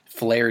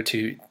flair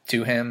to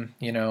him.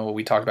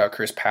 We talked about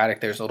Chris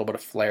Paddock. There's a little bit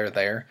of flair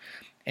there.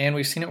 And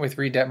we've seen it with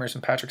Reed Detmers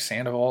and Patrick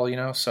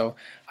Sandoval, So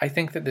I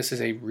think that this is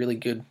a really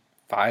good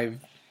 5,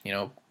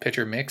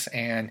 pitcher mix.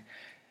 And,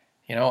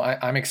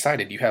 I'm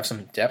excited. You have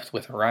some depth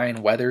with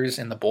Ryan Weathers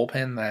in the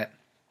bullpen that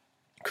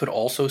could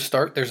also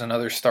start. There's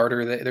another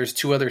starter. There's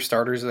 2 other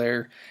starters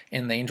there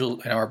in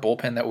our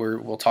bullpen that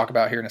we'll talk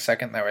about here in a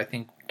second that I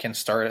think can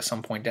start at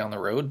some point down the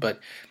road. But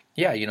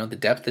yeah, the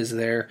depth is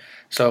there.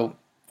 So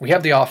we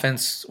have the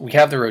offense, we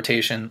have the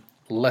rotation.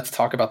 Let's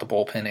talk about the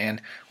bullpen.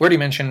 And we already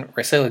mentioned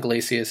Raisel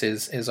Iglesias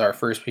is our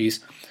first piece.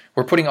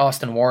 We're putting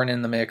Austin Warren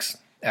in the mix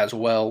as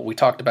well. We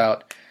talked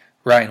about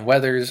Ryan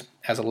Weathers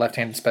as a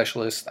left-handed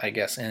specialist, I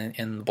guess,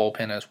 in the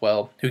bullpen as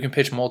well, who can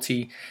pitch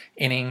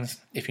multi-innings.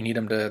 If you need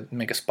him to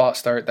make a spot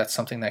start, that's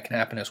something that can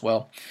happen as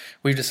well.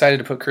 We've decided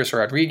to put Chris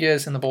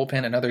Rodriguez in the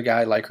bullpen, another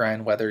guy like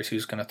Ryan Weathers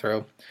who's going to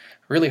throw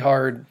really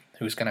hard,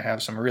 who's going to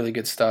have some really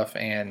good stuff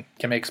and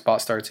can make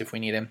spot starts if we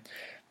need him.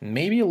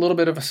 Maybe a little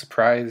bit of a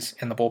surprise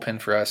in the bullpen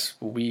for us.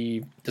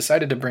 We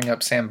decided to bring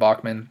up Sam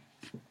Bachman.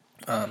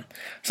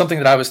 Something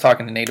that I was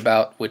talking to Nate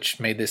about, which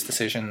made this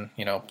decision,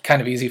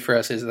 kind of easy for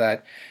us, is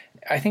that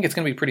I think it's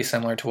going to be pretty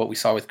similar to what we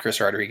saw with Chris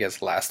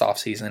Rodriguez last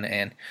offseason,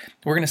 and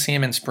we're going to see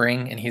him in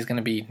spring, and he's going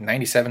to be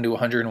 97 to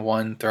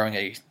 101, throwing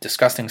a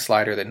disgusting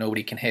slider that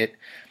nobody can hit,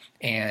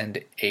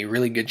 and a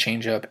really good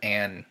changeup,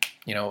 and,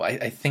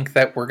 I think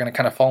that we're going to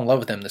kind of fall in love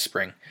with him this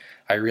spring.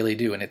 I really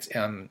do,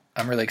 and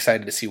I'm really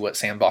excited to see what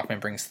Sam Bachman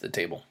brings to the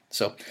table.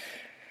 So,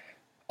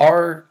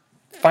 our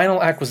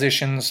final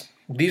acquisitions,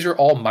 these are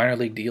all minor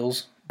league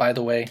deals, by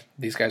the way.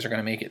 These guys are going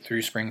to make it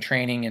through spring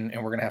training, and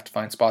we're going to have to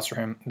find spots for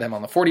them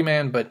on the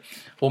 40-man, but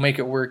we'll make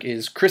it work,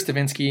 is Chris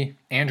Davinsky,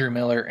 Andrew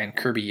Miller, and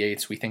Kirby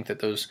Yates. We think that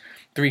those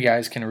three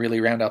guys can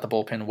really round out the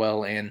bullpen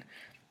well. And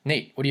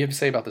Nate, what do you have to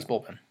say about this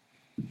bullpen?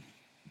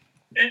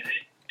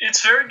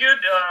 It's very good.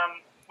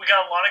 We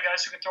got a lot of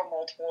guys who can throw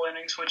multiple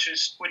innings, which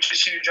is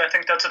huge. I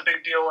think that's a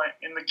big deal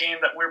in the game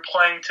that we're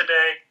playing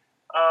today.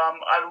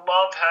 I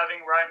love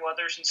having Ryan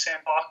Weathers and Sam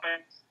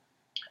Bachman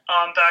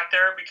back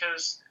there,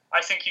 because I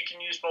think you can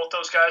use both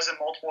those guys in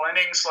multiple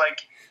innings.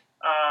 Like,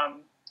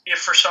 if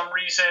for some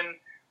reason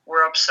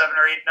we're up 7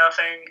 or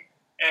 8-0,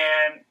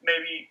 and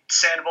maybe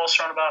Sandoval's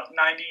thrown about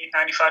 90,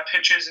 95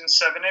 pitches in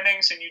 7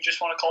 innings, and you just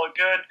want to call it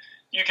good,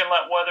 you can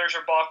let Weathers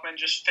or Bachman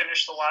just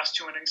finish the last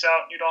 2 innings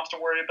out. You don't have to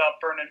worry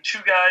about burning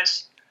 2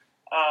 guys.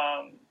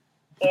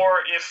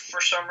 Or if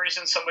for some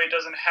reason somebody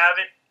doesn't have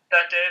it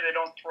that day, they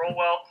don't throw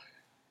well,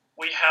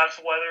 we have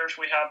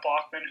Weathers, we have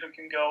Bachman who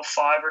can go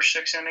 5 or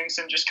 6 innings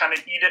and just kind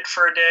of eat it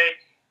for a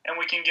day, and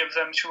we can give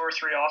them 2 or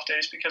 3 off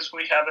days because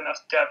we have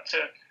enough depth to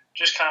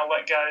just kind of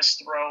let guys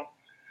throw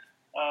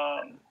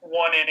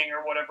 1 inning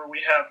or whatever we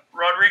have.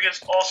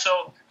 Rodriguez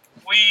also,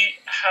 we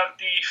have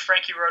the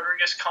Frankie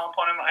Rodriguez comp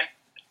on him.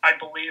 I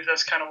believe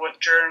that's kind of what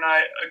Jared and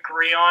I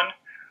agree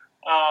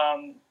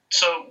on.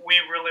 So we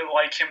really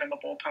like him in the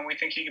bullpen. We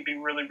think he could be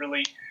really,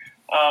 really,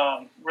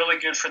 really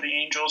good for the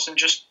Angels and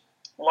just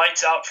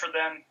lights out for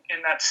them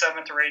in that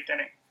 7th or 8th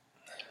inning.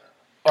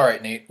 All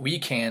right, Nate, we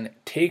can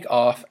take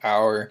off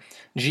our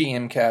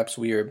GM caps.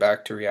 We are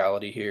back to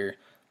reality here.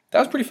 That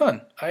was pretty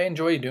fun. I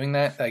enjoy doing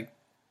that. Like,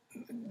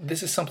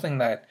 this is something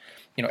that,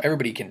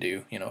 everybody can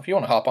do. If you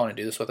want to hop on and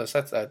do this with us,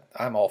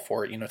 I'm all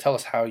for it. Tell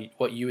us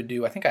what you would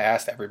do. I think I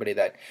asked everybody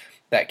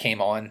that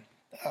came on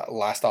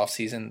last off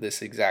season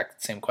this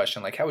exact same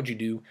question. Like, how would you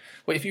do?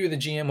 Well, if you were the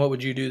GM, what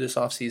would you do this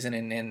off season?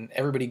 And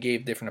everybody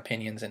gave different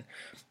opinions. And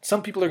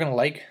some people are going to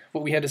like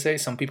what we had to say.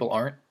 Some people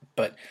aren't.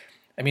 But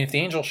I mean, if the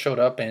Angels showed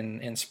up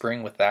in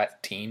spring with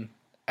that team,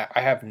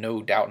 I have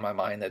no doubt in my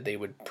mind that they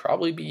would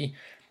probably be,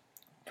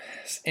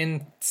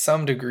 in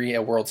some degree,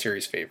 a World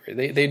Series favorite.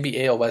 They'd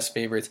be AL West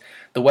favorites.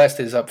 The West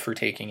is up for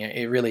taking.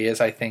 It really is.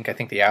 I think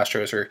the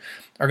Astros are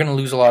going to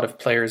lose a lot of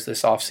players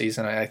this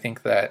offseason. I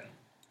think that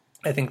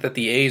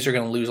the A's are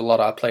going to lose a lot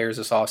of players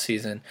this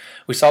offseason.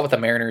 We saw what the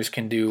Mariners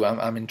can do.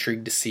 I'm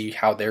intrigued to see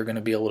how they're going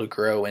to be able to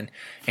grow and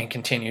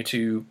continue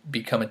to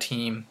become a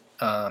team.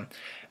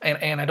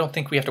 And I don't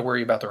think we have to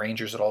worry about the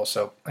Rangers at all.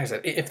 So, like I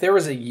said, if there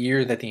was a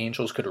year that the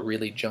Angels could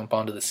really jump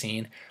onto the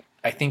scene,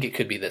 I think it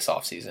could be this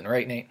offseason.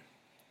 Right, Nate?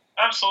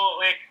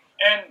 Absolutely.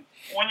 And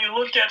when you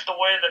look at the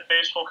way that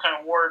baseball kind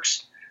of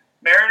works,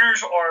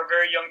 Mariners are a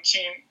very young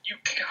team. You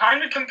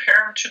kind of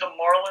compare them to the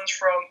Marlins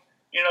from,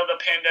 the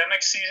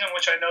pandemic season,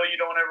 which I know you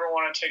don't ever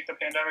want to take the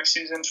pandemic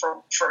season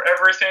for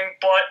everything,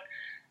 but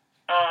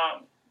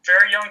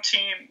very young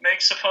team,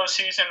 makes the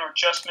postseason or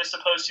just missed the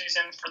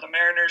postseason for the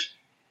Mariners.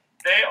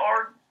 They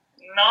are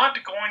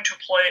not going to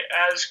play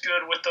as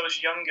good with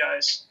those young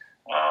guys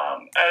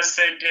as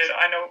they did.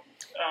 I know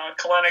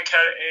Kelenic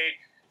had a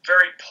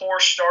very poor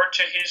start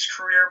to his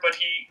career, but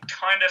he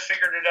kind of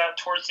figured it out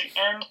towards the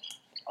end.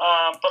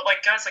 But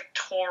like guys like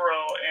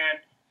Toro and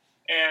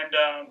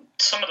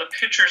some of the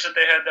pitchers that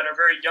they had that are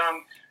very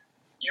young,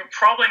 you're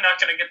probably not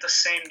going to get the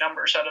same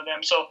numbers out of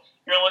them. So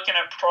you're looking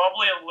at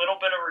probably a little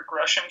bit of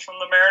regression from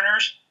the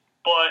Mariners,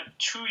 but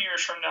 2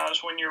 years from now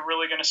is when you're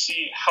really going to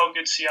see how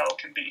good Seattle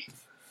can be.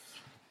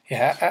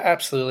 Yeah,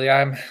 absolutely.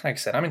 Like I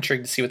said, I'm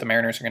intrigued to see what the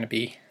Mariners are going to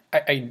be.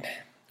 I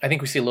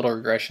think we see a little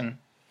regression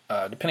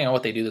depending on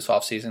what they do this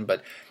offseason.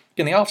 But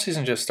again, the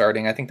offseason just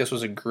starting. I think this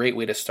was a great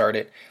way to start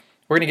it.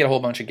 We're going to get a whole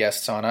bunch of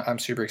guests on. I'm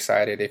super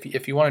excited.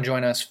 If you want to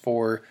join us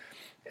for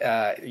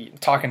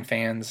Talking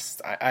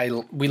Fans,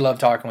 we love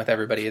talking with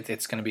everybody.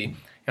 It's going to be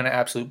an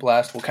absolute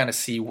blast. We'll kind of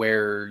see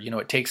where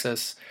it takes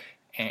us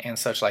and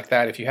such like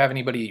that. If you have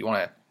anybody you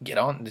want to get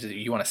on,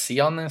 you want to see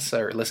on this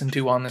or listen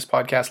to on this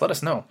podcast, let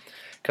us know,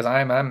 because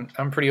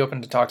I'm pretty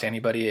open to talk to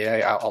anybody.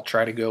 I'll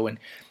try to go and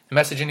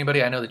message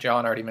anybody. I know that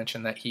John already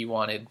mentioned that he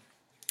wanted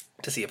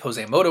to see if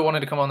Jose Mota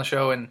wanted to come on the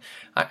show, and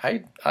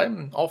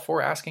I'm all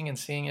for asking and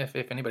seeing if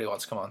anybody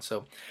wants to come on.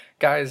 So,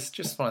 guys,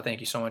 just want to thank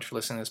you so much for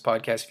listening to this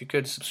podcast. If you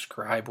could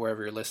subscribe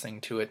wherever you're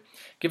listening to it,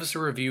 give us a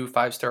review,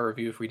 5-star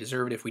review if we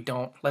deserve it. If we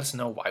don't, let us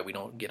know why we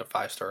don't get a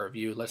 5-star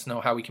review. Let us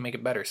know how we can make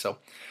it better. So,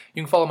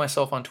 you can follow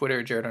myself on Twitter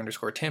at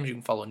Jared_Tims. You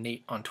can follow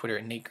Nate on Twitter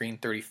at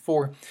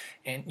NateGreen34,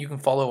 and you can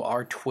follow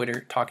our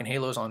Twitter, Talking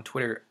Halos, on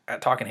Twitter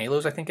at Talking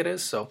Halos, I think it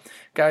is. So,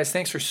 guys,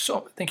 thank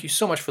you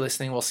so much for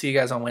listening. We'll see you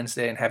guys on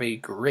Wednesday, and have a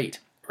great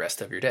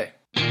rest of your day.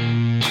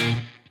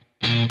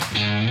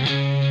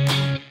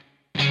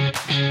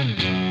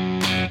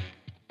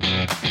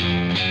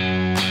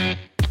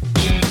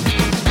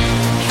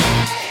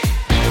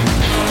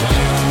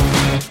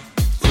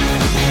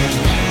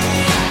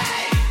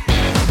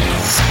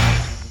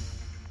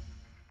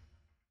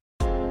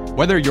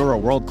 Whether you're a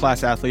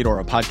world-class athlete or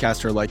a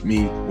podcaster like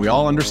me, we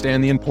all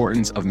understand the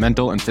importance of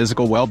mental and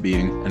physical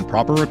well-being and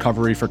proper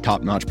recovery for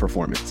top-notch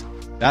performance.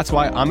 That's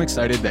why I'm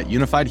excited that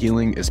Unified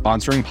Healing is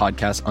sponsoring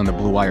podcasts on the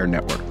Blue Wire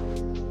Network.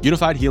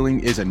 Unified Healing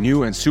is a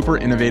new and super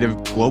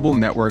innovative global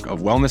network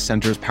of wellness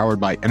centers powered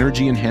by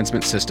Energy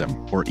Enhancement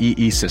System, or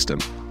EE System.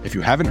 If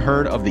you haven't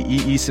heard of the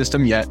EE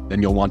System yet,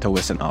 then you'll want to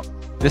listen up.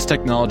 This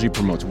technology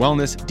promotes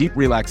wellness, deep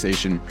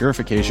relaxation,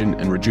 purification,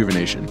 and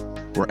rejuvenation.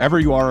 Wherever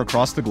you are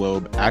across the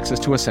globe, access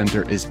to a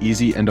center is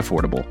easy and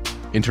affordable.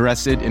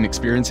 Interested in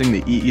experiencing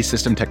the EE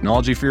System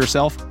technology for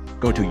yourself?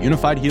 Go to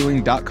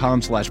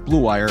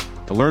unifiedhealing.com/bluewire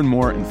to learn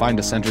more and find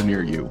a center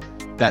near you.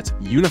 That's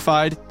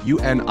unified,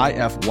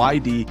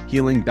 UNIFYD,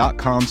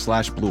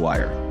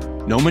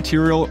 healing.com/bluewire. No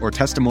material or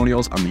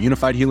testimonials on the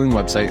Unified Healing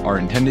website are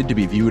intended to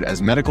be viewed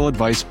as medical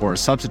advice or a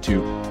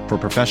substitute for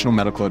professional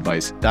medical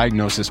advice,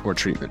 diagnosis, or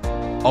treatment.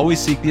 Always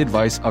seek the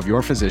advice of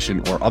your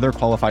physician or other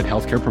qualified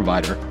healthcare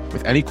provider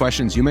with any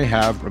questions you may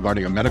have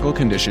regarding a medical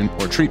condition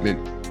or treatment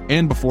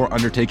and before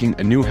undertaking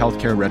a new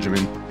healthcare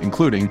regimen,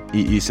 including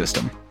EE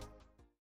System.